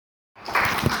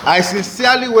I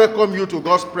sincerely welcome you to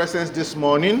God's presence this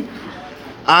morning.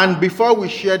 And before we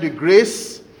share the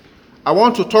grace, I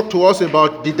want to talk to us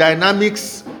about the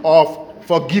dynamics of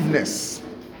forgiveness.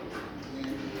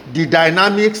 The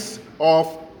dynamics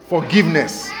of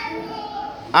forgiveness.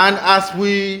 And as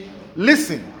we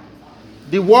listen,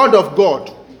 the Word of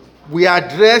God, we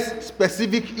address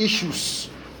specific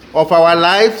issues of our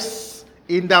lives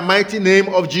in the mighty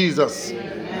name of Jesus.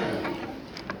 Amen.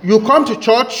 You come to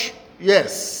church,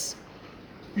 yes.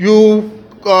 You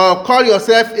call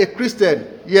yourself a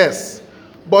Christian, yes.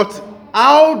 But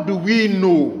how do we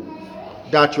know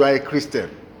that you are a Christian?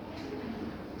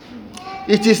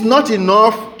 It is not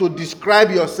enough to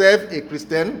describe yourself a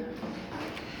Christian.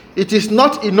 It is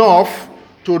not enough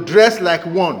to dress like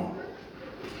one.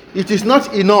 It is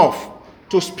not enough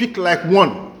to speak like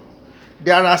one.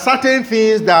 There are certain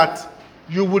things that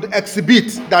you would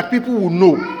exhibit that people will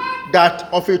know that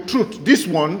of a truth, this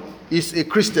one is a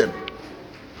Christian.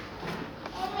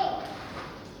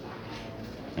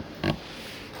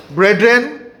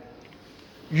 Brethren,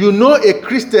 you know a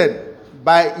Christian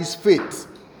by his faith.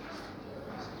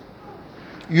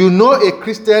 You know a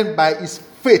Christian by his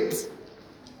faith.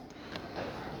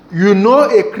 You know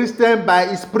a Christian by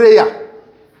his prayer.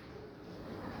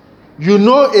 You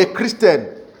know a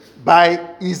Christian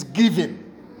by his giving.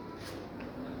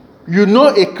 You know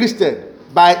a Christian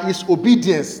by his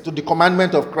obedience to the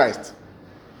commandment of Christ.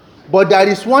 But there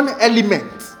is one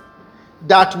element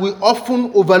that we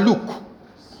often overlook,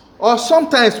 or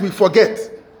sometimes we forget,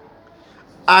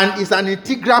 and is an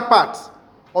integral part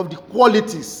of the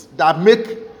qualities that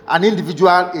make an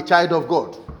individual a child of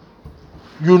God.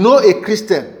 You know a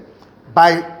Christian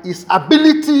by his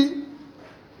ability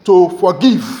to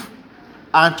forgive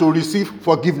and to receive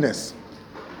forgiveness.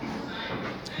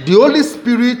 The Holy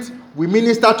Spirit will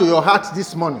minister to your heart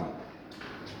this morning,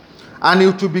 and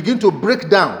it will begin to break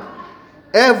down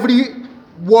every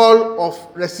wall of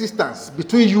resistance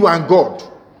between you and God,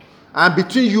 and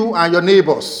between you and your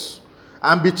neighbors,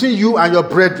 and between you and your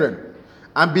brethren,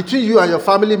 and between you and your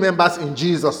family members in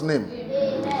Jesus' name.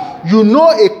 Amen. You know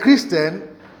a Christian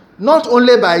not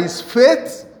only by his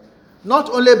faith, not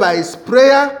only by his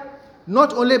prayer,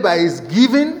 not only by his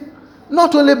giving,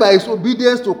 not only by his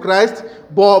obedience to Christ,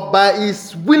 but by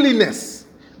his willingness,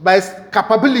 by his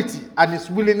capability and his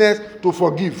willingness to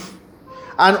forgive.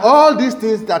 And all these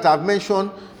things that I've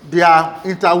mentioned, they are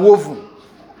interwoven.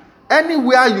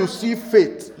 Anywhere you see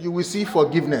faith, you will see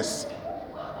forgiveness.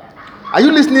 Are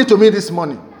you listening to me this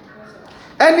morning?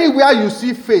 Anywhere you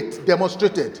see faith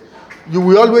demonstrated, you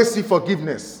will always see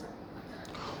forgiveness.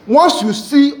 Once you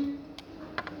see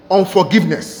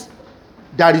unforgiveness,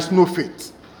 there is no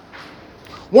faith.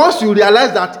 Once you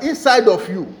realize that inside of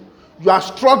you, you are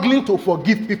struggling to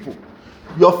forgive people,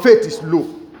 your faith is low.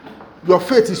 Your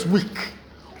faith is weak.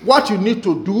 What you need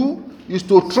to do is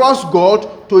to trust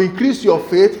God to increase your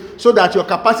faith so that your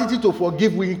capacity to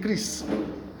forgive will increase.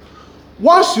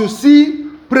 Once you see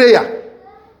prayer,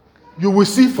 you will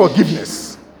see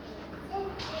forgiveness.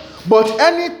 But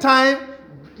anytime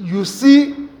you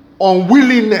see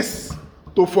unwillingness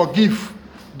to forgive,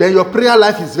 then your prayer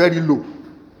life is very low.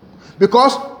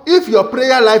 Because if your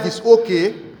prayer life is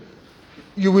okay,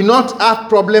 you will not have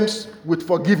problems with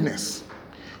forgiveness.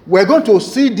 We're going to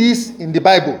see this in the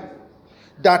Bible,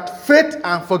 that faith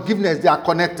and forgiveness, they are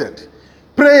connected.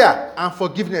 Prayer and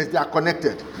forgiveness, they are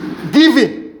connected.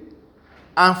 Giving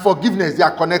and forgiveness, they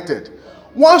are connected.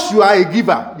 Once you are a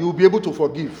giver, you will be able to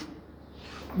forgive.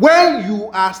 When you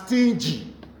are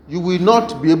stingy, you will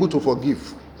not be able to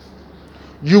forgive.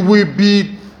 You will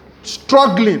be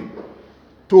struggling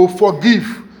to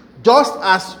forgive just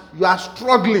as you are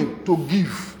struggling to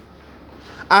give.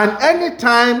 And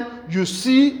anytime you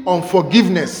see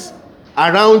unforgiveness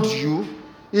around you,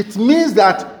 it means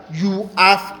that you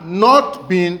have not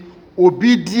been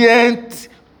obedient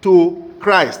to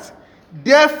Christ.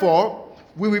 Therefore,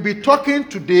 we will be talking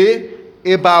today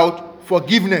about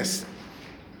forgiveness.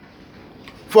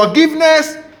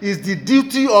 Forgiveness is the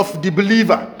duty of the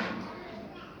believer.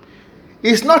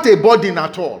 It's not a burden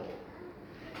at all.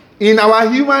 In our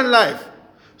human life,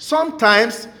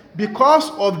 sometimes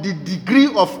because of the degree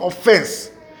of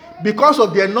offense, because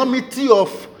of the enormity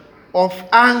of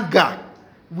anger,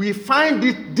 we find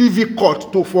it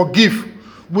difficult to forgive.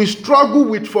 We struggle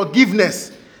with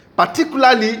forgiveness,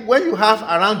 particularly when you have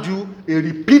around you a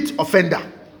repeat offender.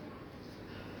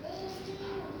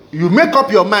 You make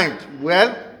up your mind,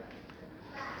 well,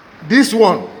 this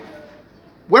one,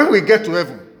 when we get to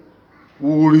heaven, we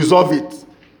will resolve it.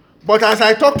 But as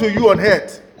I talk to you on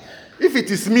earth, if it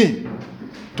is me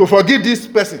to forgive this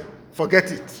person,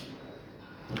 forget it.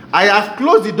 I have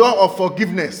closed the door of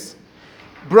forgiveness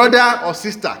brother or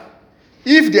sister,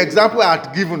 if the example I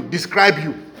had given describe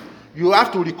you, you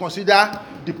have to reconsider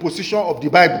the position of the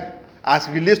Bible as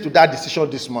relates to that decision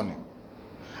this morning.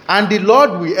 And the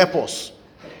Lord will help us.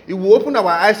 He will open our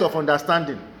eyes of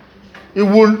understanding. He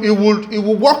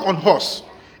will work on us.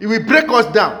 He will break us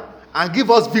down and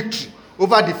give us victory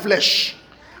over the flesh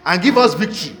and give us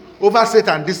victory over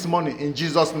Satan this morning in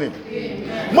Jesus' name.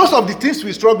 Amen. Most of the things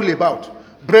we struggle about,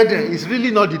 brethren, is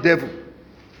really not the devil.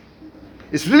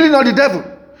 It's really not the devil.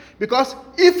 Because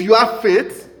if you have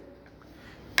faith,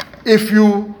 if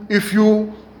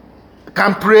you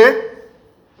can pray,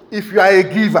 if you are a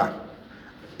giver,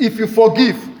 if you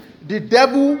forgive, the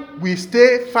devil will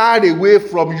stay far away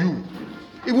from you.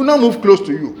 He will not move close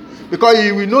to you because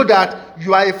he will know that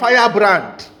you are a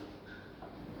firebrand.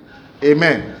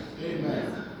 Amen.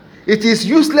 Amen. It is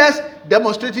useless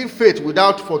demonstrating faith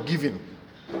without forgiving.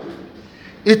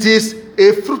 It is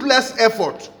a fruitless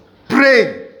effort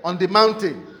praying on the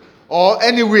mountain or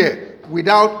anywhere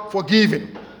without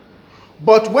forgiving.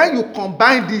 But when you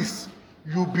combine this,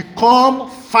 you become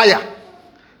fire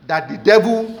that the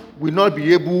devil will not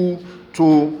be able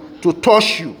to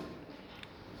touch you.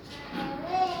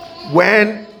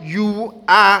 When you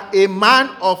are a man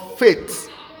of faith,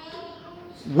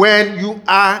 when you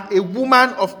are a woman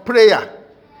of prayer,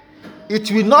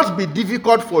 it will not be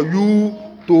difficult for you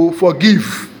to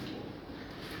forgive.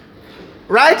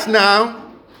 Right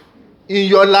now, in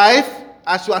your life,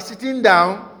 as you are sitting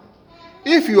down,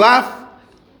 if you have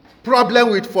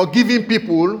problem with forgiving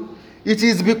people, it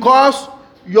is because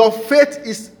your faith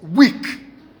is weak.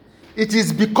 It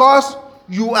is because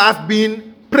you have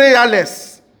been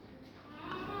prayerless.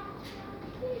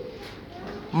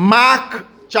 Mark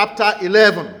chapter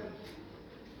 11.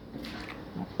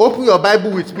 Open your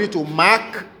Bible with me to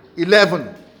Mark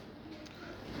 11.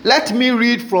 Let me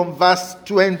read from verse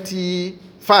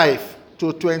 25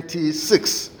 to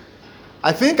 26.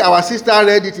 I think our sister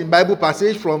read it in Bible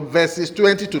passage from verses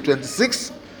 20 to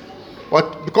 26.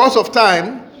 But because of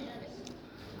time,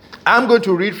 I'm going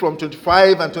to read from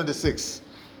 25 and 26.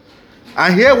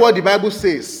 And hear what the Bible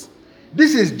says.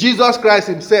 This is Jesus Christ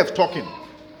himself talking.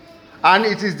 And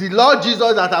it is the Lord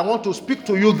Jesus that I want to speak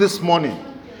to you this morning.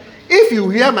 If you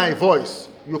hear my voice,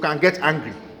 you can get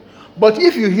angry. But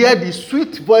if you hear the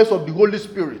sweet voice of the Holy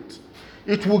Spirit,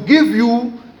 it will give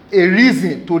you a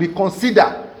reason to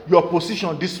reconsider your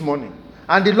position this morning.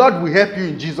 And the Lord will help you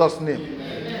in Jesus' name.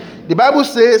 Amen. The Bible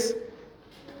says,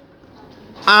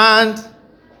 and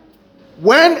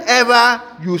whenever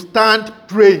you stand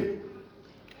praying,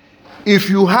 if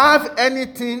you have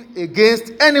anything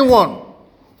against anyone,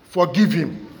 forgive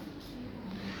him,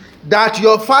 that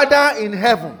your Father in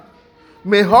heaven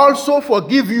may also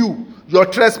forgive you your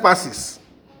trespasses.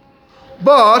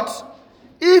 But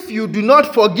if you do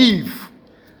not forgive,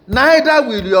 neither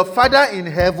will your Father in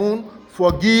heaven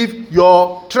forgive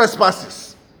your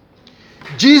trespasses.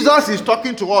 Jesus is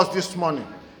talking to us this morning.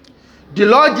 The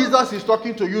Lord Jesus is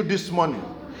talking to you this morning.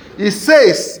 He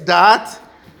says that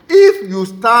if you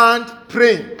stand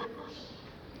praying,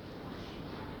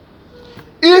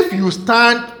 if you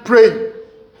stand praying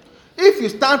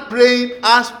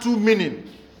has two meanings.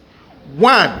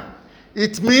 One,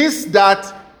 it means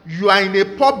that you are in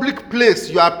a public place,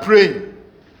 you are praying.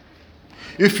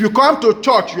 If you come to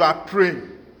church, you are praying.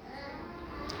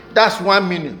 That's one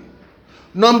meaning.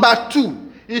 Number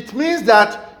two, it means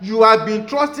that you have been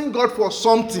trusting God for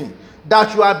something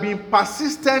that you have been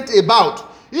persistent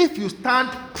about. If you stand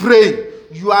praying,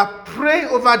 you are praying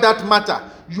over that matter.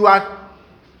 You are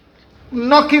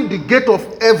knocking the gate of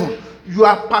heaven. You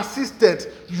are persistent.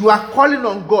 You are calling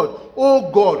on God.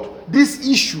 Oh God, this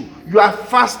issue, you are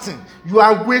fasting. You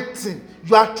are waiting.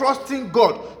 You are trusting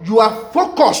God. You are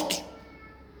focused.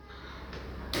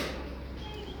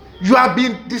 You have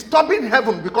been disturbing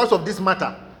heaven because of this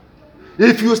matter.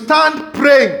 If you stand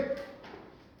praying,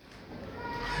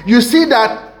 you see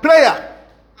that prayer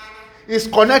is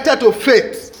connected to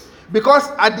faith. Because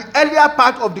at the earlier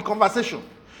part of the conversation,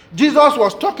 Jesus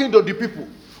was talking to the people.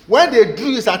 When they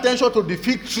drew his attention to the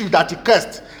fig tree that he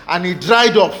cursed and he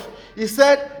dried off, he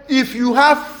said, if you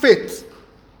have faith.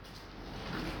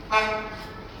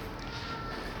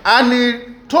 And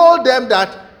he told them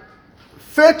that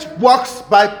faith works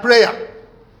by prayer.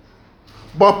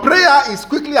 But prayer is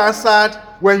quickly answered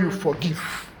when you forgive.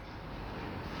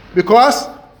 Because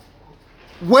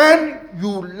when you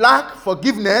lack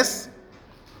forgiveness,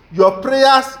 your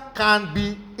prayers can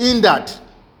be hindered.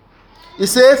 He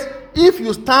says, if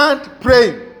you stand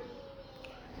praying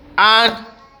and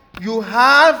you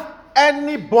have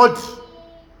anybody,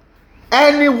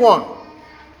 anyone,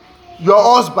 your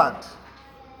husband,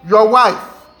 your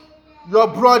wife, your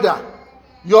brother,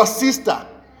 your sister,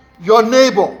 your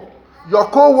neighbor, your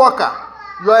co-worker,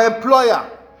 your employer,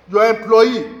 your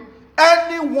employee,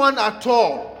 anyone at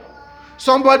all,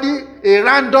 somebody, a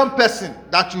random person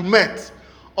that you met,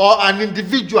 or an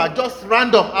individual just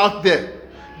random out there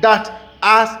that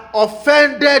has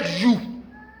offended you,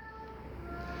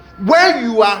 when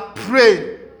you are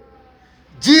praying,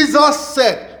 Jesus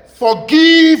said,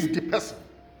 forgive the person.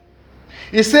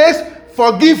 He says,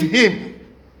 forgive him.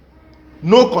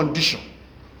 No condition.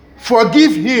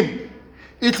 Forgive him.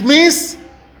 It means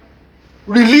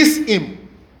release him.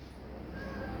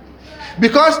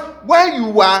 Because when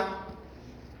you are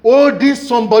holding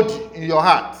somebody in your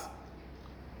heart,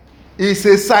 it's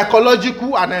a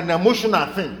psychological and an emotional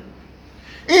thing.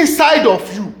 Inside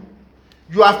of you,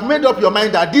 you have made up your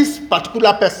mind that this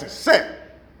particular person said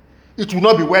it will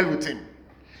not be well with him.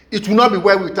 It will not be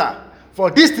well with her. For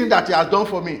this thing that he has done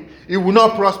for me, it will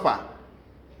not prosper.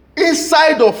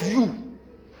 Inside of you,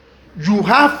 you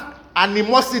have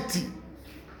animosity,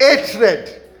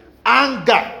 hatred,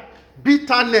 anger,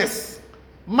 bitterness,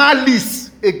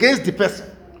 malice against the person.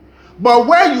 But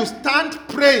when you stand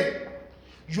praying,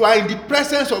 you are in the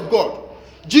presence of God.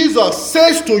 Jesus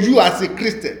says to you as a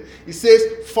Christian, he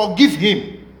says, forgive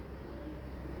him.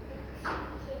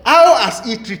 How has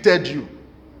he treated you?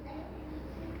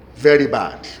 Very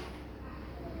bad.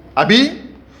 Abi,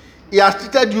 he has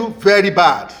treated you very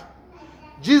bad.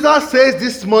 Jesus says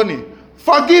this morning,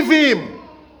 forgive him.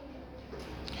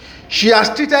 She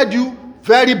has treated you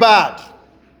very bad.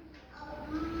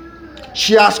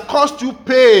 She has caused you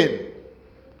pain.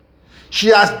 She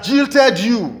has jilted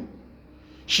you.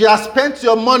 She has spent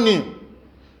your money.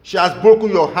 She has broken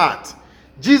your heart.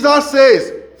 Jesus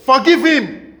says, forgive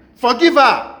him. Forgive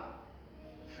her.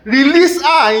 Release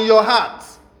her in your heart.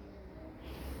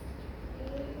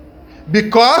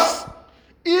 Because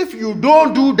if you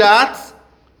don't do that,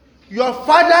 your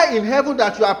Father in heaven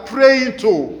that you are praying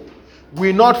to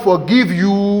will not forgive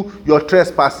you your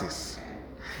trespasses.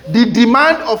 The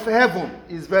demand of heaven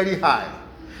is very high.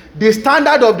 The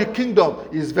standard of the kingdom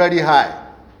is very high.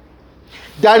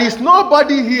 There is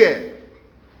nobody here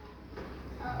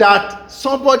that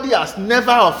somebody has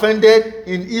never offended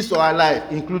in his or her life,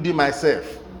 including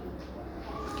myself.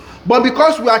 But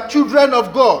because we are children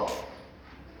of God,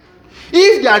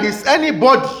 if there is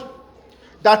anybody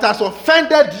that has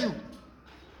offended you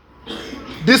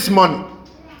this morning,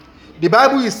 the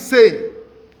Bible is saying,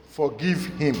 forgive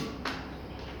him,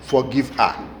 forgive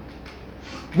her.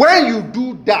 When you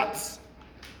do that,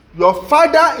 your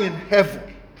Father in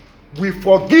heaven will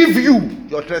forgive you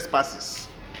your trespasses.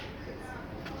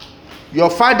 Your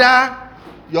father,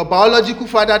 your biological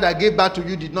father that gave birth to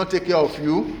you did not take care of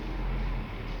you.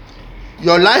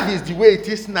 Your life is the way it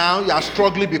is now. You are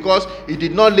struggling because he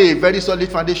did not lay a very solid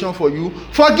foundation for you.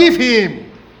 Forgive him.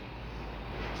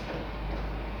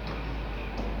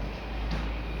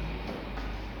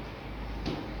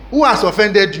 Who has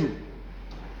offended you?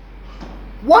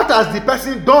 What has the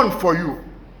person done for you?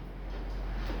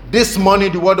 This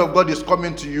morning the word of God is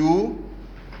coming to you.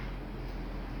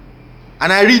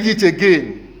 And I read it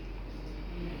again.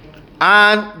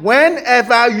 And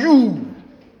whenever you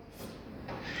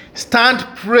stand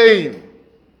praying,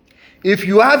 if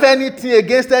you have anything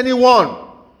against anyone,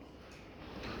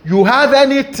 you have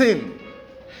anything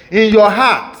in your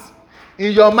heart,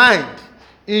 in your mind,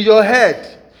 in your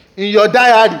head, in your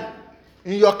diary,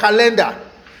 in your calendar,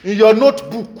 in your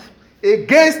notebook,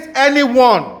 against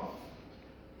anyone,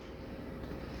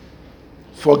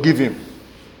 forgive him.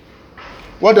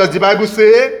 What does the Bible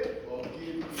say?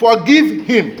 Forgive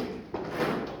him.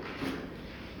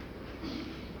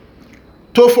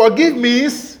 To forgive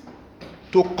means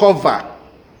to cover,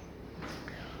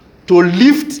 to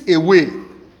lift away,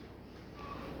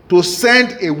 to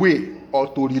send away, or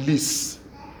to release.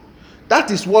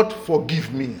 That is what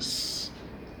forgive means.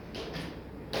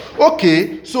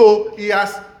 Okay, so he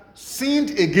has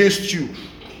sinned against you.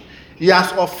 He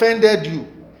has offended you.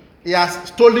 He has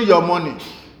stolen your money.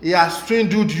 He has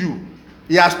swindled you.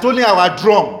 He has stolen our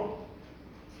drum.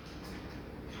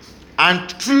 And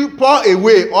pour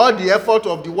away all the effort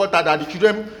of the water that the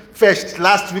children fetched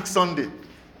last week Sunday.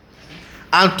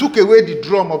 And took away the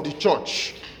drum of the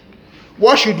church.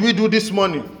 What should we do this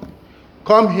morning?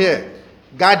 Come here,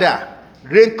 gather,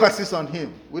 rain curses on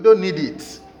him. We don't need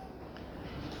it.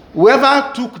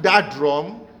 Whoever took that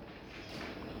drum,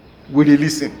 we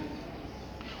release him.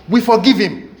 We forgive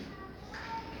him.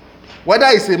 Whether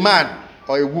it's a man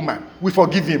or a woman, we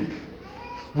forgive him.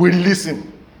 We release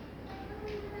him.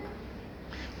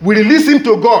 We release him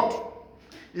to God.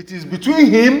 It is between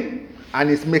him and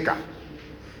his maker.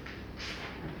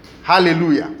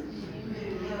 Hallelujah.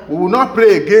 We will not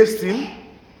pray against him.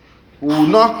 We will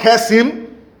not curse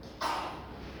him.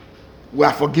 We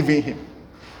are forgiving him.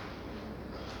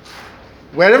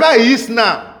 Wherever he is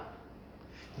now,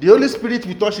 the Holy Spirit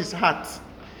will touch his heart.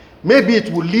 Maybe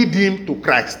it will lead him to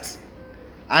Christ.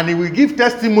 And he will give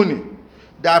testimony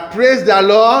that, praise the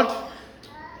Lord,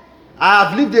 I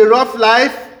have lived a rough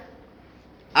life.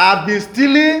 I have been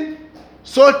stealing.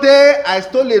 I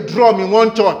stole a drum in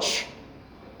one church.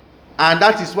 And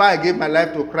that is why I gave my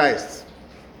life to Christ.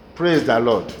 Praise the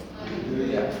Lord.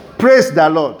 Hallelujah. Praise the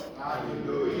Lord.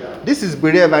 Hallelujah. This is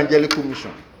Berea Evangelical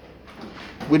Mission.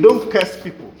 We don't curse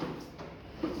people.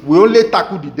 We only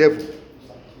tackle the devil.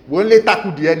 We only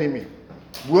tackle the enemy.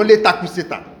 We only tackle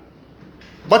Satan.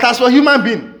 But as for human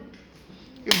beings,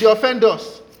 if they offend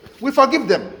us, we forgive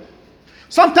them.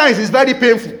 Sometimes it's very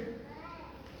painful.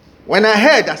 When I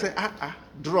heard, I said,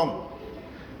 drum.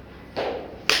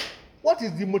 What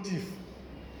is the motive?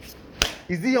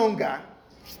 Is it hunger?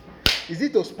 Is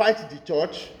it to spite the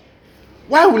church?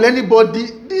 Why will anybody,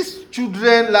 these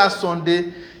children last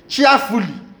Sunday,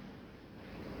 cheerfully,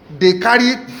 they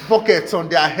carried buckets on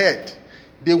their head.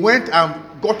 They went and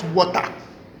got water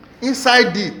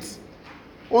inside it,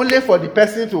 only for the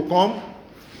person to come,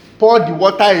 pour the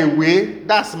water away.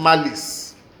 That's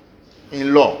malice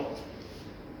in law.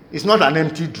 It's not an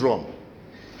empty drum.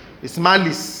 It's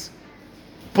malice.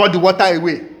 Pour the water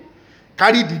away.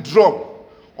 Carry the drum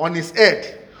on his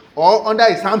head or under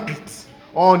his armpit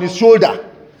or on his shoulder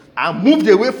and moved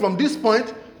away from this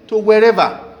point to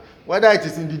wherever. Whether it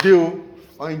is in the day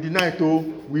or in the night,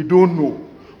 we don't know.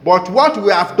 But what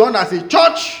we have done as a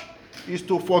church is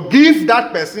to forgive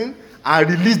that person and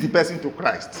release the person to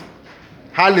Christ.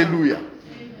 Hallelujah.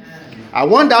 Amen. I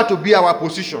want that to be our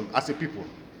position as a people.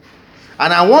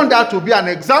 And I want that to be an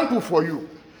example for you.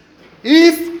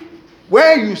 If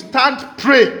when you stand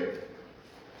praying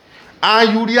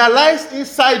and you realize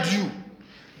inside you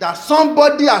that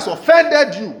somebody has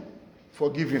offended you,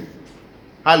 forgive him.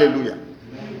 Hallelujah.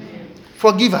 Amen.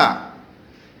 Forgive her.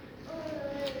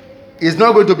 It's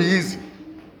not going to be easy.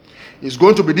 It's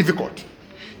going to be difficult.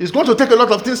 It's going to take a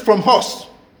lot of things from us.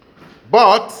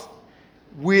 But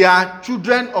we are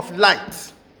children of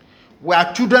light. We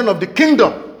are children of the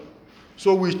kingdom.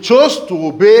 So we chose to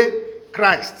obey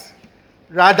Christ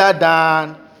rather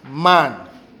than man.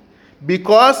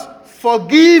 Because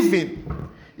forgiving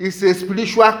is a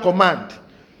spiritual command.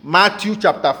 Matthew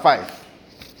chapter 5.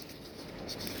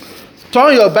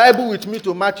 Turn your Bible with me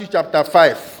to Matthew chapter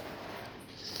 5.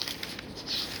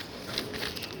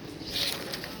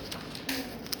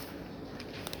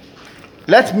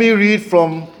 Let me read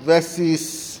from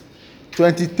verses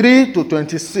 23 to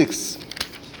 26.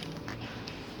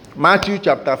 Matthew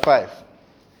chapter 5.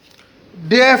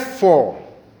 Therefore,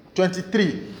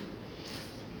 23.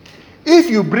 If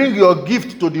you bring your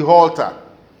gift to the altar,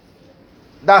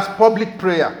 that's public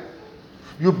prayer.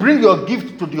 You bring your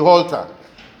gift to the altar,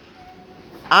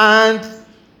 and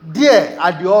there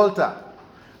at the altar,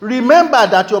 remember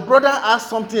that your brother has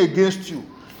something against you.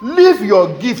 Leave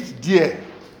your gift there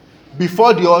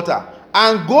before the altar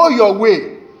and go your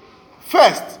way.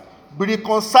 First, be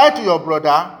reconciled to your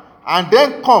brother, and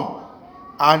then come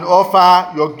and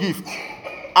offer your gift.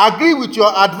 Agree with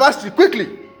your adversary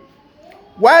quickly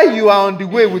while you are on the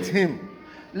way with him,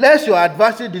 lest your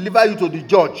adversary deliver you to the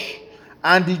judge,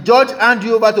 and the judge hand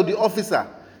you over to the officer,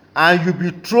 and you be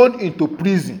thrown into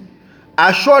prison.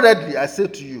 Assuredly, I say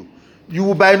to you, you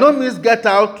will by no means get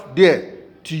out there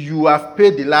till you have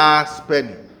paid the last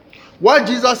penny. What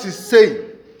Jesus is saying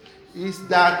is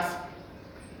that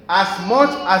as much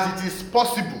as it is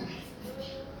possible,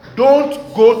 don't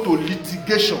go to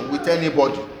litigation with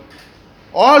anybody.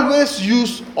 Always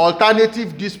use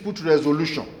alternative dispute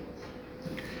resolution.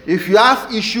 If you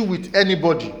have issue with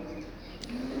anybody,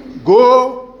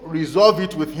 go resolve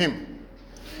it with him.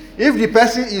 If the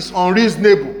person is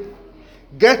unreasonable,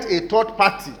 get a third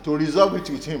party to resolve it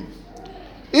with him.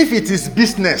 If it is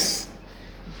business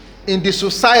in the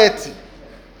society,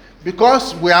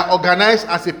 because we are organized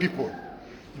as a people,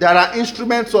 there are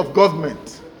instruments of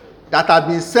government that have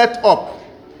been set up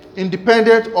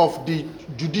independent of the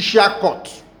judicial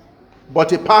court,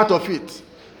 but a part of it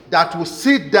that will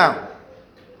sit down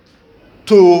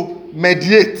to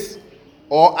mediate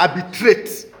or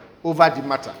arbitrate over the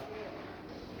matter.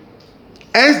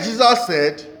 Hence Jesus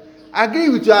said, agree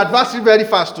with your adversary very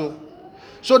fast,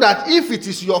 so that if it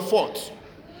is your fault,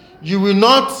 you will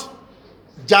not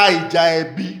jai.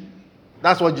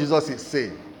 That's what Jesus is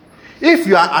saying. If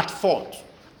you are at fault,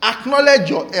 acknowledge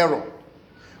your error,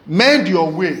 mend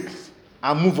your ways,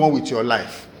 and move on with your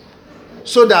life.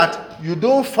 So that you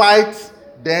don't fight,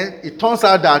 then it turns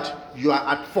out that you are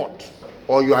at fault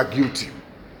or you are guilty.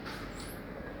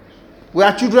 We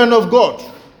are children of God.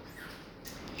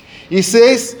 He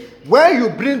says, when you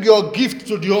bring your gift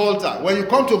to the altar, when you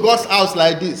come to God's house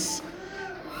like this,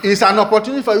 it's an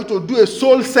opportunity for you to do a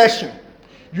soul session.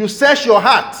 You search your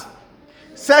heart,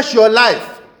 search your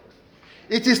life.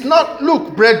 It is not,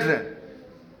 look, brethren,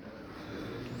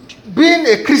 being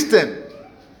a Christian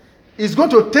is going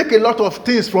to take a lot of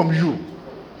things from you.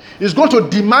 It's going to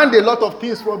demand a lot of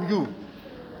things from you.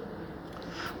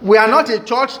 We are not a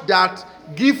church that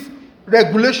give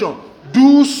regulation,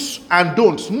 do's and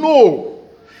don'ts. No.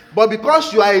 But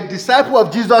because you are a disciple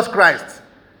of Jesus Christ,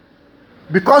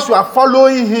 because you are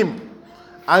following him,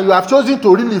 and you have chosen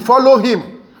to really follow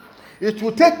him, it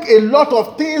will take a lot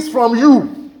of things from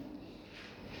you.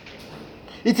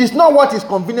 It is not what is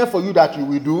convenient for you that you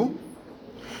will do.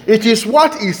 It is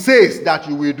what he says that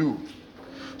you will do.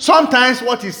 Sometimes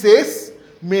what he says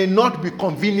may not be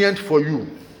convenient for you.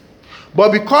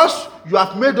 But because you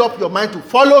have made up your mind to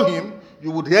follow him,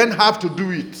 you would then have to do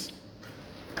it.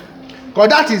 Because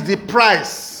that is the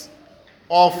price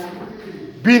of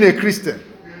being a Christian.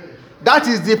 That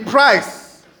is the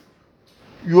price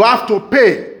you have to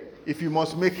pay if you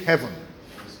must make heaven.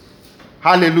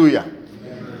 Hallelujah.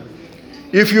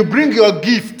 If you bring your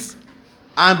gift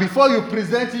and before you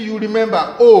present it, you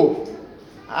remember, oh,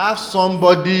 I have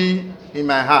somebody in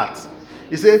my heart.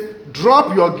 He said,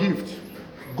 drop your gift.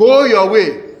 Go your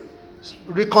way.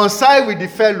 Reconcile with the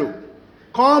fellow.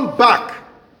 Come back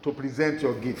to present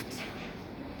your gift.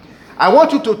 I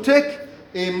want you to take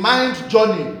a mind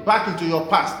journey back into your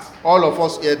past. All of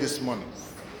us here this morning.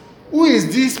 Who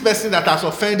is this person that has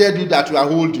offended you that you are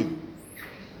holding?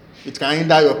 It can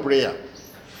hinder your prayer.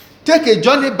 Take a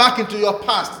journey back into your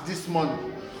past this morning.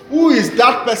 Who is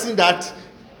that person that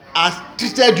has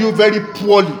treated you very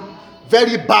poorly,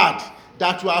 very bad,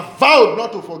 that you have vowed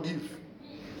not to forgive?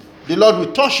 The Lord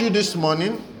will touch you this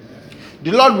morning.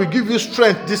 The Lord will give you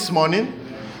strength this morning.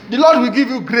 The Lord will give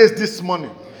you grace this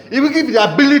morning. He will give you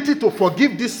the ability to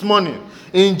forgive this morning.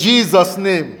 In Jesus'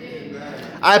 name.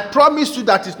 Amen. I promise you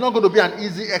that it's not going to be an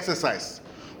easy exercise.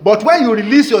 But when you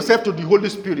release yourself to the Holy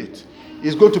Spirit,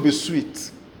 it's going to be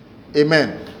sweet.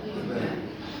 Amen.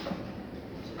 Amen.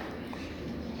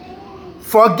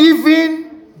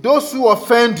 Forgiving those who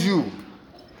offend you.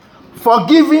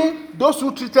 Forgiving those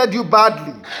who treated you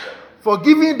badly.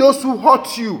 Forgiving those who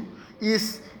hurt you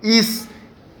is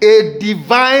a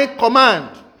divine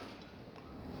command.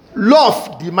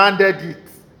 Love demanded it.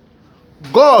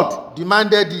 God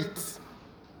demanded it.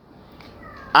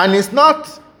 And it's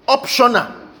not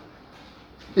optional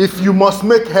if you must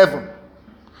make heaven.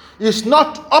 It's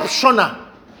not optional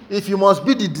if you must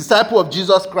be the disciple of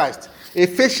Jesus Christ.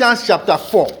 Ephesians chapter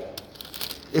 4.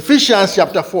 Ephesians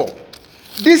chapter 4.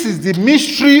 This is the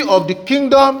mystery of the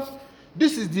kingdom.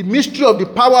 This is the mystery of the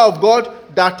power of God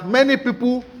that many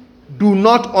people do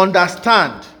not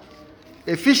understand.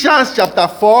 Ephesians chapter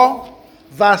 4,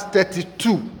 verse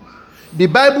 32. The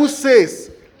Bible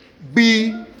says,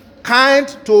 be kind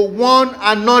to one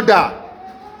another.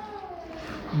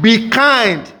 Be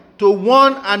kind to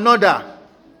one another.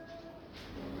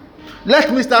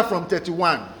 Let me start from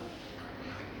 31.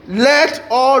 Let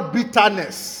all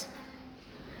bitterness,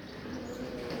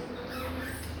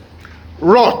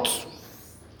 wrath,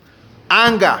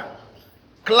 anger,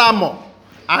 clamor,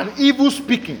 and evil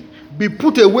speaking be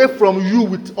put away from you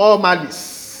with all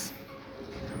malice.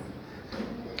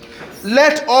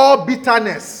 Let all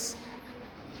bitterness.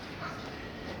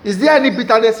 Is there any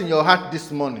bitterness in your heart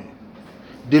this morning?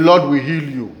 The Lord will heal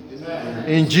you. Amen.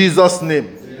 In Jesus'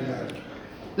 name. Amen.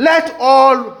 Let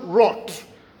all wrath.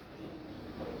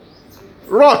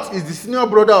 Wrath is the senior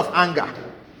brother of anger.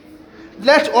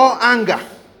 Let all anger,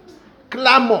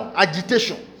 clamor,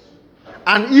 agitation,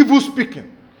 and evil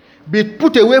speaking be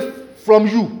put away from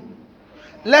you.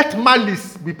 Let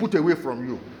malice be put away from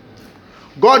you.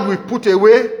 God will put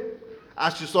away,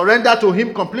 as you surrender to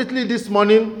him completely this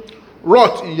morning,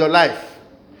 wrath in your life,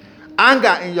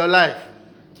 anger in your life,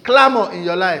 clamor in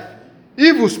your life,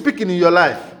 evil speaking in your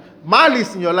life,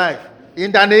 malice in your life,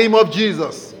 in the name of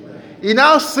Jesus. He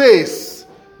now says,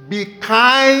 be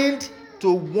kind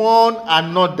to one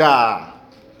another.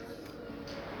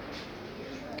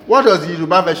 What does the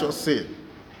Yoruba version say?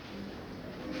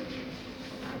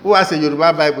 Who has a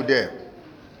Yoruba Bible there?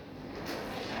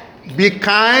 Be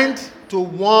kind to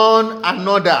one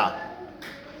another.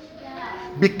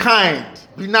 Be kind.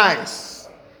 Be nice.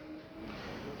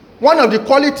 One of the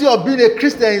qualities of being a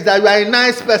Christian is that you are a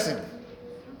nice person.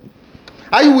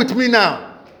 Are you with me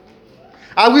now?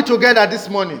 Are we together this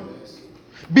morning?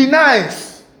 Be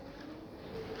nice.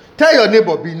 Tell your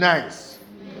neighbor, be nice.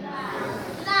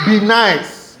 Be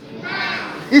nice.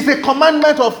 It's a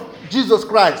commandment of Jesus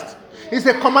Christ. It's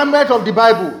a commandment of the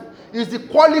Bible. It's the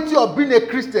quality of being a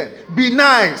Christian. Be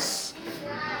nice.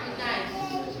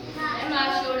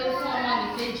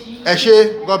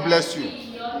 Eshe, God bless you.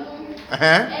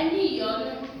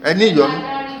 Any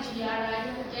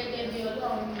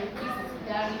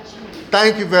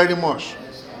Thank you very much.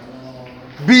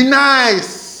 Be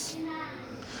nice.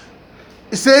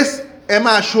 It says,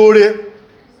 Emma Shore,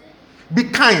 be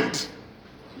kind.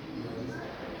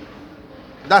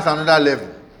 That's another level.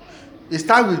 It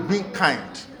starts with being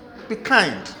kind. Be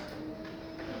kind.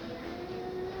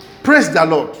 Praise the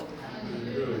Lord.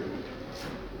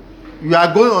 You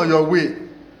are going on your way.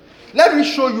 Let me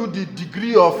show you the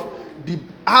degree of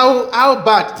how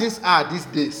bad things are these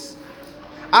days.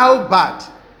 How bad.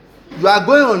 You are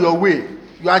going on your way.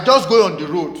 You are just going on the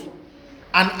road.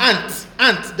 An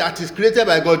ant that is created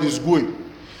by God is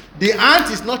going. The ant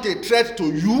is not a threat to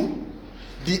you.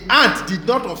 The ant did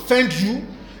not offend you.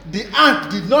 The ant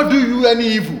did not do you any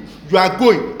evil. You are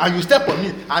going and you step on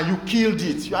it and you killed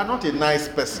it. You are not a nice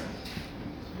person.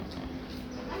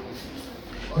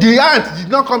 The ant did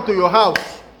not come to your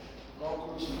house.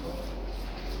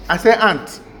 I say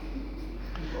ant.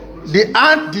 The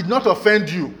ant did not offend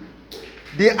you.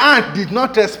 The ant did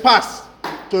not trespass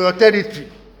to your territory.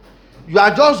 You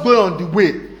are just going on the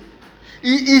way.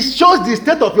 It shows the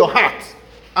state of your heart.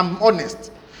 I'm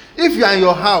honest. If you are in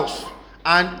your house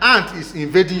and ant is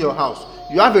invading your house,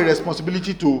 you have a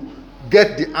responsibility to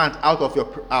get the ant out of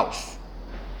your house.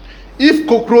 If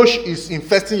cockroach is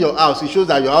infesting your house, it shows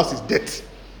that your house is dirty.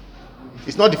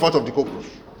 It's not the fault of the cockroach.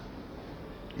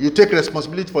 You take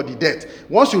responsibility for the dirt.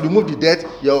 Once you remove the dirt,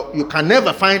 you can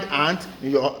never find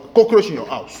cockroach in your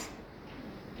house.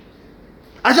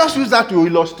 I just use that to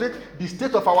illustrate the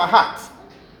state of our heart.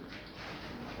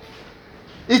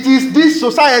 It is this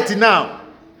society now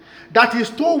that is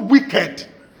so wicked.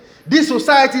 This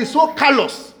society is so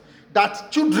callous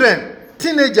that children,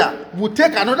 teenager, will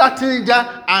take another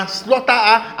teenager and slaughter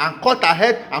her and cut her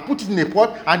head and put it in a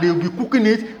pot and they will be cooking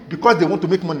it because they want to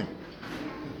make money.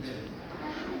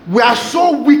 We are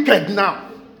so wicked now.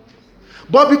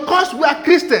 But because we are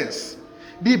Christians,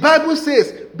 the Bible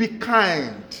says, be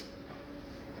kind.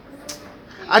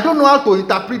 I don't know how to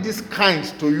interpret this kind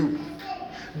to you.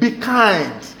 Be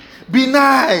kind. Be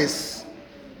nice.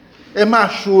 Emma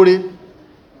Shore.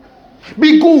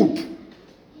 Be good.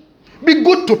 Be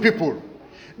good to people.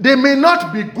 They may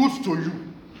not be good to you.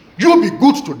 You be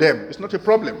good to them. It's not a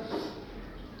problem.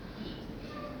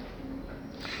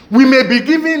 We may be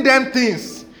giving them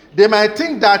things. They might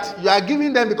think that you are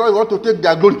giving them because you want to take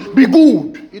their glory. Be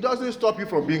good. It doesn't stop you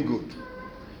from being good.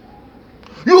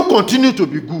 You continue to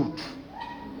be good.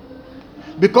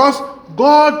 Because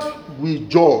God will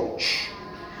judge.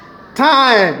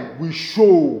 Time will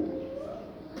show.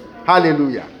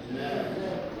 Hallelujah.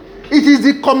 Amen. It is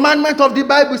the commandment of the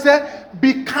Bible. Say,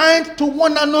 be kind to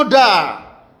one another.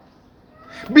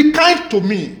 Be kind to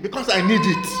me because I need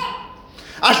it.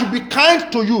 I should be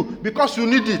kind to you because you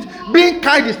need it. Being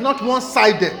kind is not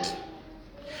one-sided.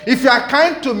 If you are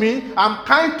kind to me, I'm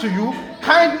kind to you.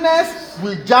 Kindness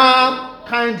will jam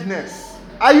kindness.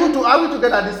 Are we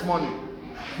together this morning?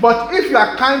 But if you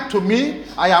are kind to me,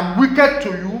 I am wicked to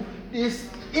you, it's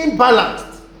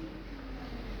imbalanced.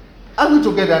 Are we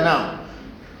together now?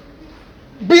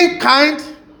 Being kind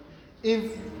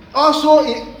also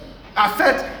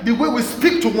affects the way we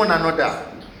speak to one another.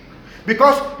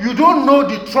 Because you don't know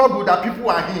the trouble that people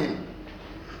are in.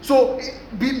 So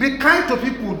be kind to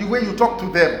people the way you talk to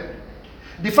them.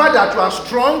 The fact that you are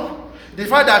strong, the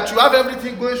fact that you have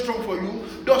everything going strong for you,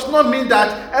 does not mean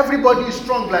that everybody is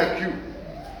strong like you.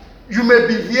 You may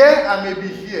be here, I may be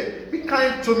here. Be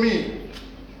kind to me.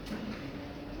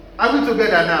 Are we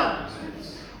together now?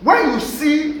 When you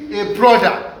see a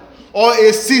brother or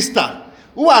a sister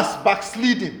who has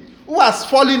backslidden, who has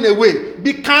fallen away,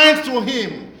 be kind to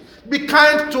him. Be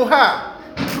kind to her.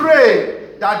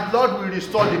 Pray that the Lord will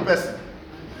restore the person.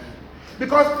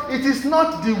 Because it is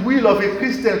not the will of a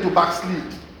Christian to backslid.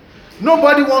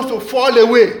 Nobody wants to fall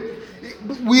away.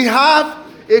 We have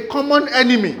a common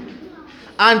enemy.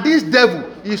 And this devil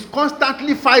is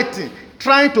constantly fighting,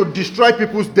 trying to destroy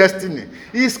people's destiny.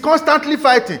 He is constantly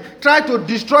fighting, trying to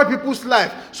destroy people's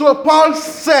life. So Paul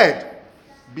said,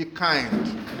 be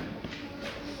kind.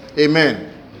 Amen.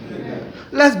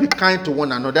 Let's be kind to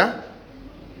one another.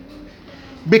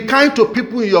 Be kind to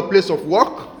people in your place of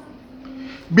work.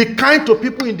 Be kind to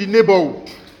people in the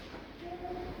neighborhood.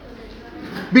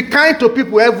 Be kind to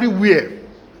people everywhere.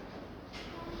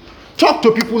 Talk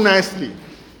to people nicely.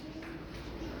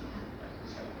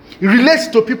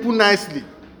 Relate to people nicely.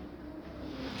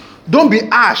 Don't be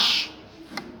harsh.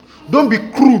 Don't be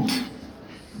crude.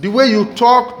 the way you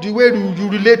talk, the way you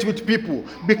relate with people.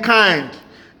 Be kind.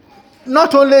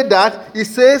 Not only that, it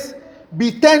says,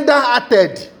 be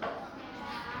tender-hearted.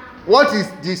 What is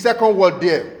the second word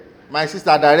there? My sister,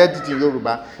 I read it in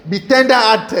Yoruba. Be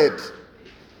tender-hearted.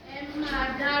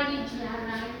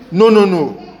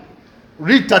 No.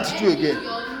 Read 32 again.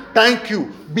 Thank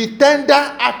you. Be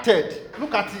tender-hearted.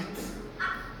 Look at it.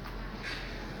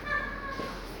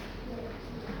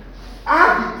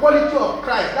 Have the quality of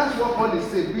Christ. That's what Paul is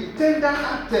saying. Be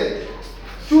tender-hearted.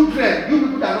 Children, you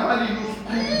people that normally use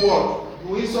crude word,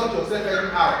 you insult yourself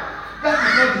anyhow. That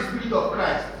is not the spirit of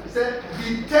Christ. He said,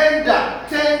 be tender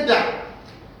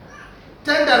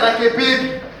like a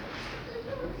baby.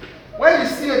 When you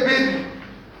see a baby,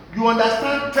 you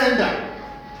understand tender.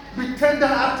 Be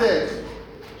tender-hearted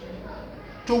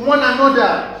to one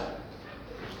another.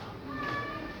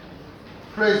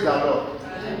 Praise the Lord.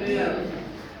 Amen.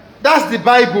 That's the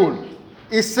Bible.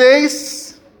 It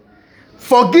says,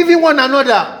 forgiving one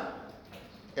another.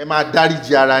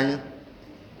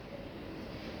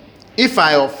 If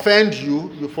I offend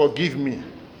you, you forgive me.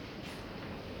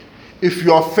 If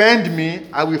you offend me,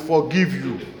 I will forgive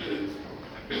you.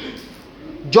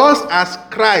 Just as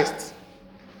Christ,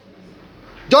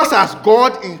 just as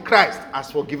God in Christ has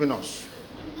forgiven us.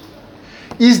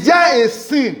 Is there a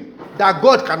sin that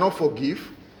God cannot forgive?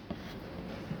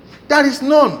 There is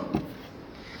none,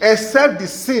 except the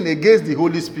sin against the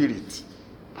Holy Spirit.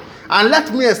 And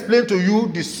let me explain to you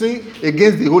the sin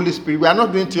against the Holy Spirit. We are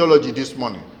not doing theology this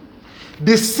morning.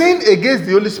 The sin against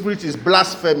the Holy Spirit is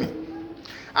blasphemy.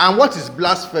 And what is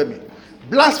blasphemy?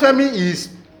 Blasphemy is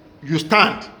you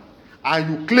stand and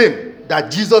you claim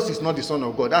that Jesus is not the Son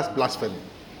of God. That's blasphemy.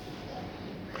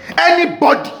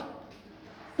 Anybody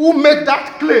who makes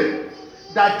that claim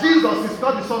that Jesus is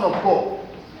not the Son of God,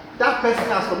 that person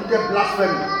has committed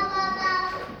blasphemy.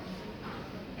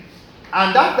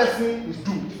 And that person is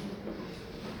doomed.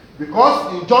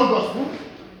 Because in John's Gospel,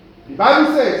 the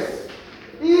Bible says,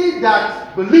 he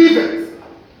that believeth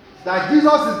that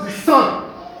Jesus is the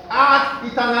Son hath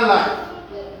eternal life.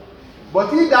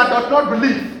 But he that does not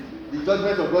believe, the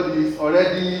judgment of God is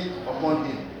already upon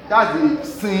him. That's the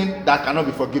sin that cannot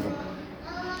be forgiven.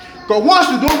 Because once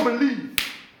you don't believe,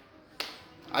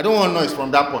 I don't want noise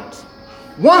from that point.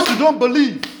 Once you don't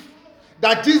believe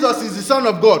that Jesus is the Son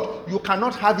of God, you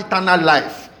cannot have eternal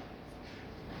life.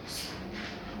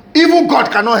 Even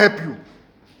God cannot help you.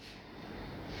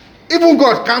 Even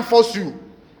God can't force you.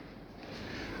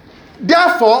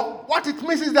 Therefore, what it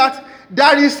means is that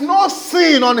there is no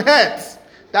sin on earth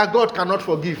that God cannot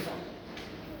forgive.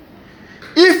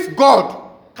 If God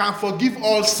can forgive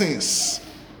all sins,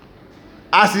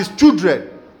 as his children,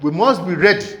 we must be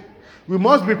ready. We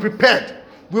must be prepared.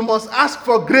 We must ask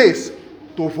for grace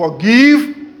to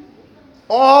forgive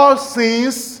all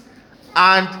sins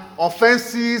and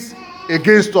offenses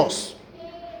against us.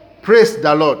 Praise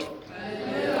the Lord.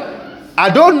 Amen. I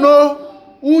don't know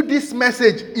who this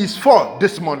message is for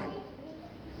this morning.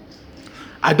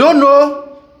 I don't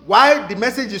know why the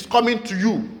message is coming to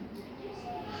you.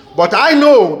 But I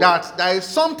know that there is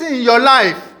something in your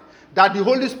life that the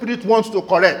Holy Spirit wants to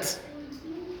correct.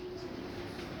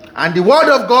 And the Word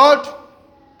of God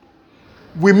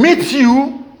will meet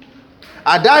you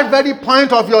at that very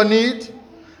point of your need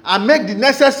and make the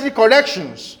necessary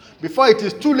corrections before it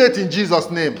is too late in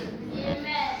Jesus' name.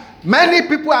 Amen. Many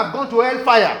people have gone to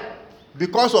hellfire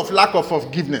because of lack of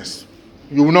forgiveness.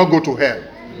 You will not go to hell.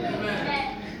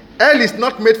 Amen. Hell is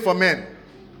not made for men.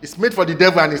 It's made for the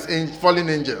devil and his fallen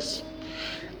angels.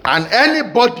 And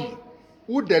anybody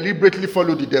who deliberately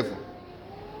follow the devil.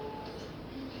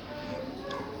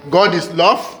 God is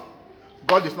love.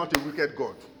 God is not a wicked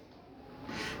God.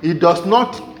 He does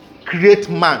not create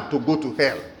man to go to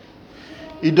hell.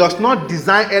 He does not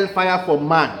design hellfire for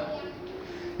man.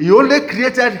 He only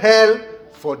created hell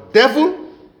for devil,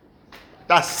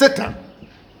 that's Satan,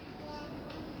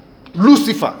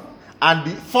 Lucifer, and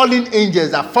the fallen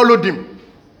angels that followed him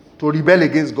to rebel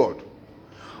against God.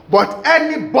 But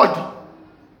anybody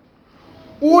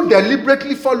who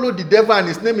deliberately followed the devil and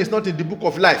his name is not in the book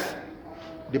of life,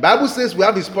 the Bible says we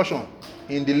have his portion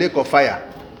in the lake of fire.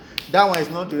 That one is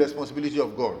not the responsibility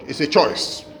of God. It's a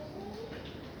choice.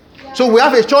 So we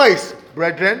have a choice,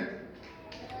 brethren,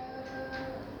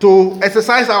 to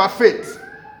exercise our faith.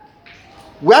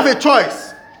 We have a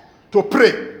choice to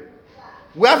pray.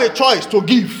 We have a choice to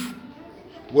give.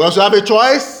 We also have a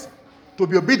choice to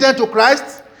be obedient to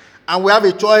Christ, and we have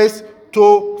a choice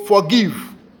to forgive.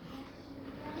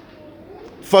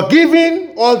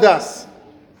 Forgiving others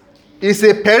is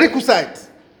a prerequisite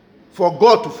for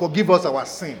God to forgive us our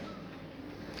sin.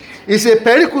 It's a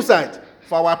prerequisite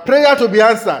for our prayer to be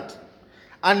answered.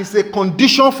 and it's a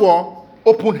condition for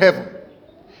open heaven.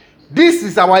 This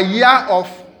is our year of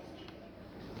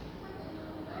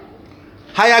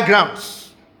higher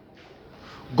grounds.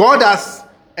 God has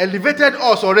elevated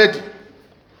us already,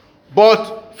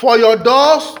 but for your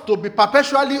doors to be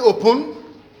perpetually open,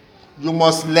 you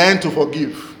must learn to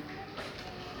forgive.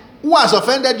 Who has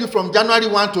offended you from January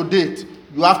 1 to date?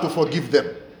 You have to forgive them.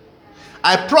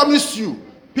 I promise you,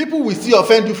 people will still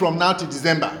offend you from now to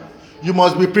December. You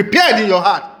must be prepared in your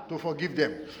heart to forgive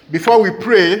them. Before we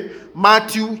pray,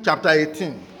 Matthew chapter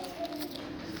 18.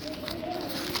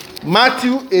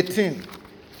 Matthew 18.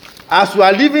 As you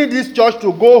are leaving this church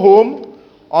to go home,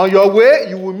 on your way,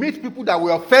 you will meet people that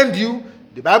will offend you.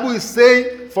 The Bible is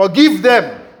saying, forgive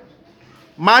them.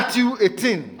 Matthew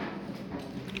 18.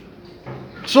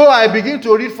 So I begin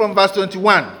to read from verse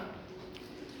 21.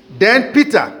 Then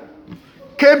Peter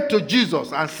came to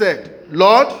Jesus and said,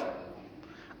 Lord,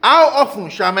 how often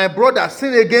shall my brother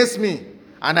sin against me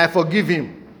and I forgive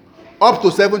him? Up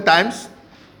to 7 times?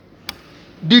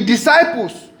 The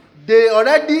disciples, they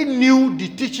already knew the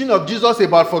teaching of Jesus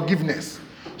about forgiveness.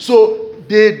 So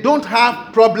they don't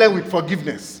have problem with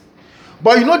forgiveness.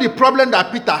 But you know the problem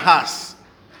that Peter has?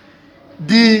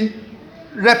 The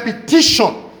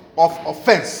repetition of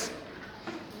offense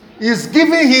is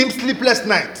giving him sleepless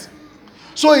nights.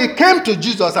 So he came to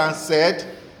Jesus and said,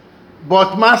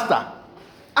 but Master,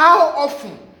 how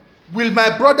often will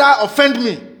my brother offend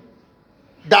me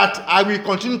that I will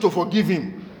continue to forgive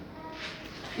him?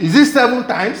 Is it 7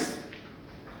 times?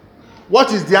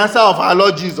 What is the answer of our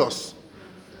Lord Jesus?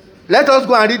 Let us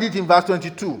go and read it in verse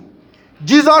 22.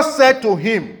 Jesus said to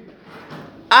him,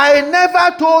 I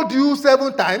never told you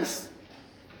 7 times,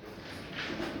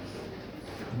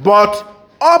 but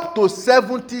up to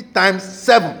 70 times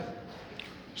 7.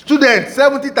 Students,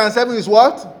 70 times 7 is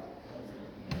what?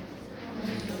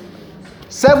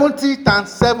 70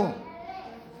 times 7.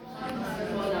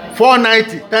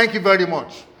 490. Thank you very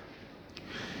much.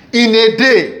 In a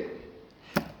day,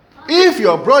 if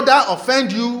your brother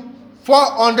offend you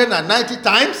 490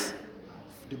 times,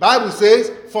 the Bible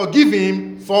says, forgive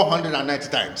him 490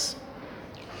 times.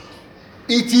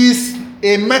 It is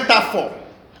a metaphor.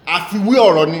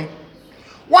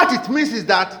 What it means is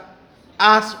that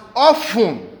as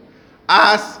often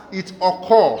as it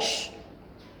occurs,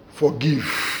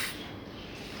 forgive.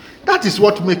 That is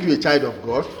what makes you a child of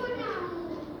God.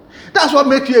 That's what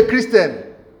makes you a Christian.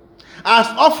 As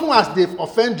often as they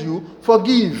offend you,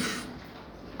 forgive.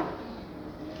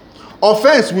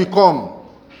 Offense will come.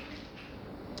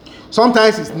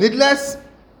 Sometimes it's needless.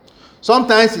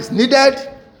 Sometimes it's needed.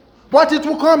 But it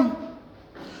will come.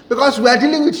 Because we are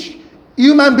dealing with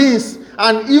human beings.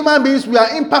 And human beings, we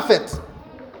are imperfect.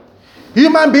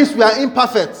 Human beings, we are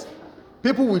imperfect.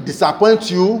 People will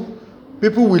disappoint you.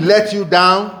 People will let you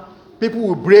down. People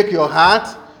will break your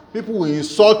heart. People will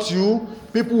insult you.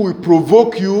 People will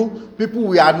provoke you. People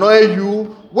will annoy you.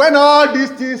 When all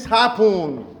these things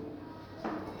happen,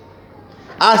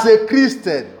 as a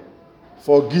Christian,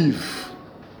 forgive.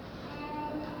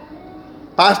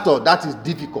 Pastor, that is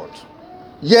difficult.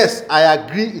 Yes, I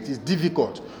agree it is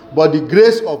difficult. But the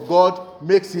grace of God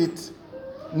makes it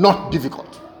not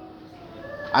difficult.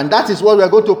 And that is what we are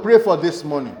going to pray for this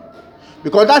morning.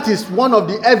 Because that is one of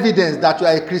the evidence that you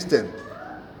are a Christian.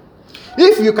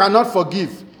 If you cannot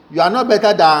forgive, you are not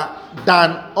better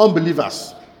than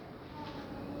unbelievers.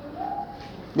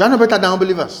 You are not better than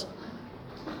unbelievers.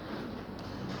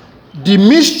 The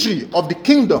mystery of the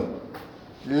kingdom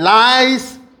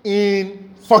lies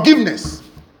in forgiveness.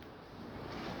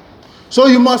 So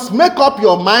you must make up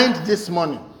your mind this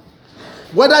morning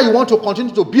whether you want to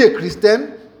continue to be a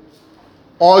Christian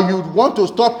or you want to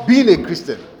stop being a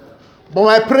Christian. But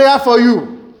my prayer for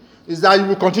you is that you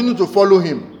will continue to follow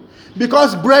him.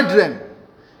 Because, brethren,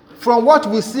 from what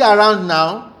we see around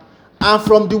now and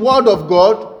from the word of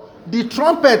God, the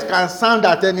trumpet can sound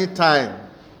at any time.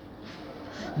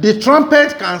 The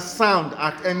trumpet can sound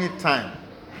at any time.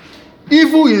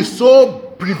 Evil is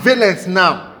so prevalent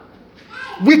now.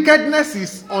 Wickedness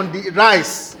is on the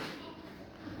rise.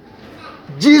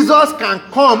 Jesus can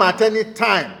come at any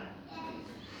time.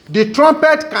 The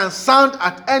trumpet can sound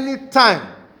at any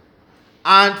time.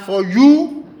 And for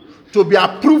you to be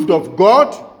approved of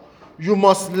God, you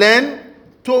must learn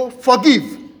to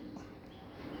forgive.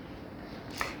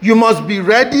 You must be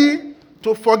ready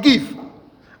to forgive.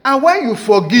 And when you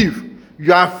forgive,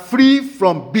 you are free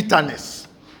from bitterness.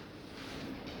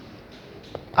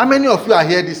 How many of you are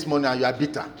here this morning and you are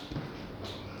bitter?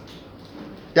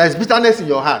 There is bitterness in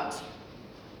your heart.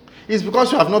 It's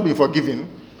because you have not been forgiven.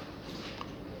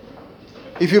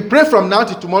 If you pray from now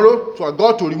to tomorrow for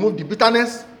God to remove the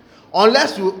bitterness,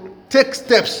 unless you take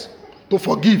steps to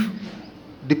forgive,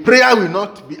 the prayer will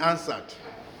not be answered.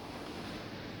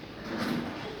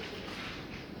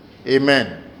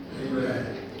 Amen.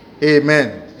 Amen.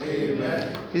 Amen.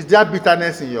 Amen. Is there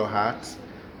bitterness in your heart?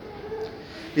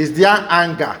 Is there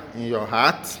anger in your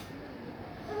heart?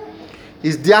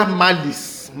 Is there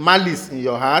malice in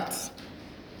your heart?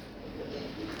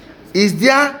 Is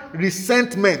there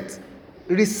resentment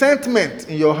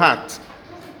in your heart?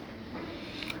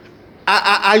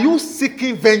 Are you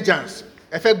seeking vengeance?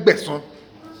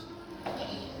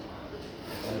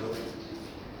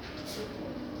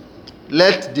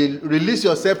 Release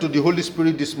yourself to the Holy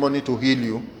Spirit this morning to heal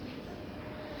you.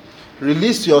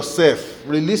 Release yourself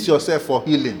for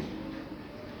healing.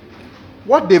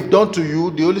 What they've done to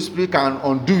you, the Holy Spirit can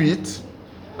undo it.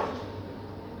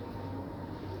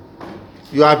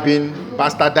 You have been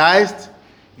bastardized,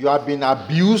 you have been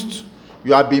abused,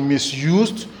 you have been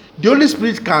misused. The Holy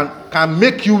Spirit can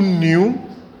make you new.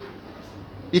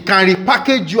 It can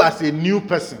repackage you as a new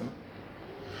person.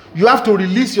 You have to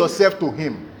release yourself to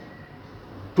Him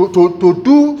to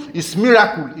do His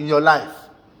miracle in your life.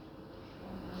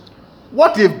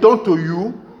 What they've done to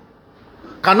you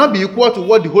cannot be equal to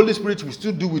what the Holy Spirit will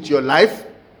still do with your life.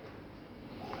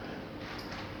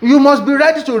 You must be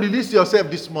ready to release yourself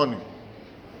this morning.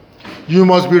 You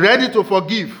must be ready to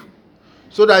forgive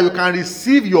so that you can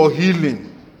receive your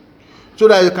healing, so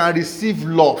that you can receive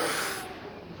love,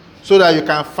 so that you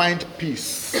can find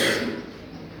peace.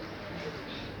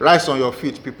 Rise on your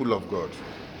feet, people of God.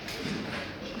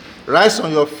 Rise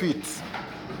on your feet.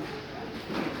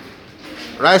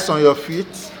 Rise on your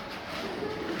feet.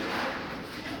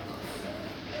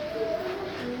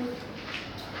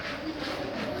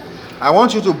 I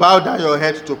want you to bow down your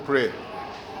head to pray.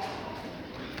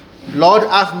 Lord,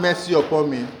 have mercy upon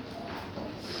me.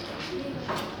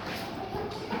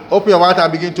 Open your mouth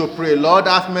and begin to pray. Lord,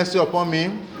 have mercy upon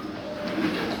me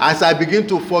as I begin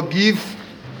to forgive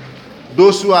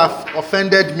those who have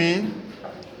offended me,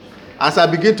 as I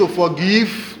begin to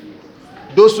forgive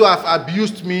those who have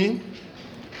abused me,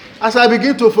 as I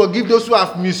begin to forgive those who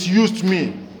have misused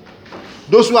me,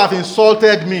 those who have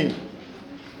insulted me,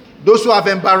 those who have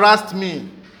embarrassed me,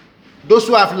 those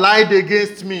who have lied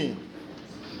against me,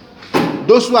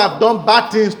 those who have done bad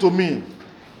things to me.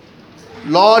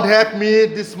 Lord, help me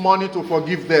this morning to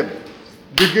forgive them.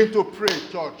 Begin to pray,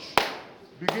 church.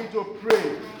 Begin to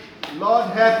pray.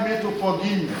 Lord, help me to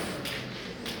forgive.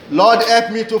 Lord,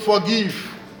 help me to forgive.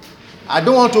 I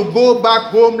don't want to go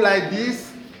back home like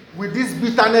this, with this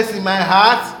bitterness in my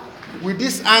heart, with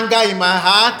this anger in my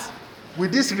heart,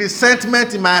 with this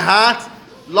resentment in my heart.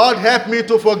 Lord, help me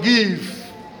to forgive.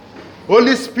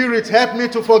 Holy Spirit, help me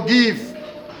to forgive.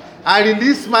 I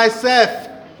release myself.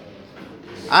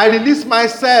 I release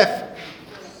myself.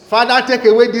 Father, take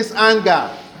away this anger.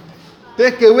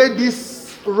 Take away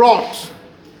this wrath.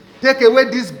 Take away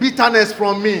this bitterness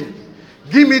from me.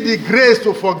 Give me the grace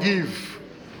to forgive.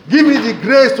 Give me the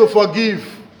grace to forgive.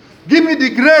 Give me the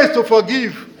grace to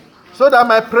forgive, so that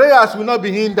my prayers will not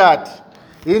be hindered.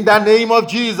 In the name of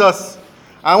Jesus,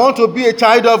 I want to be a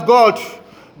child of God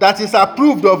that is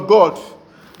approved of God.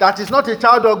 That is not a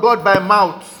child of God by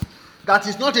mouth. That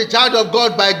is not a child of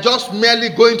God by just merely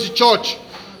going to church,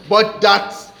 but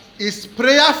that is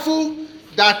prayerful,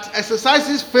 that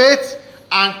exercises faith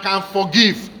and can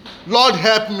forgive. Lord,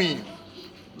 help me.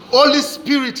 Holy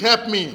Spirit, help me.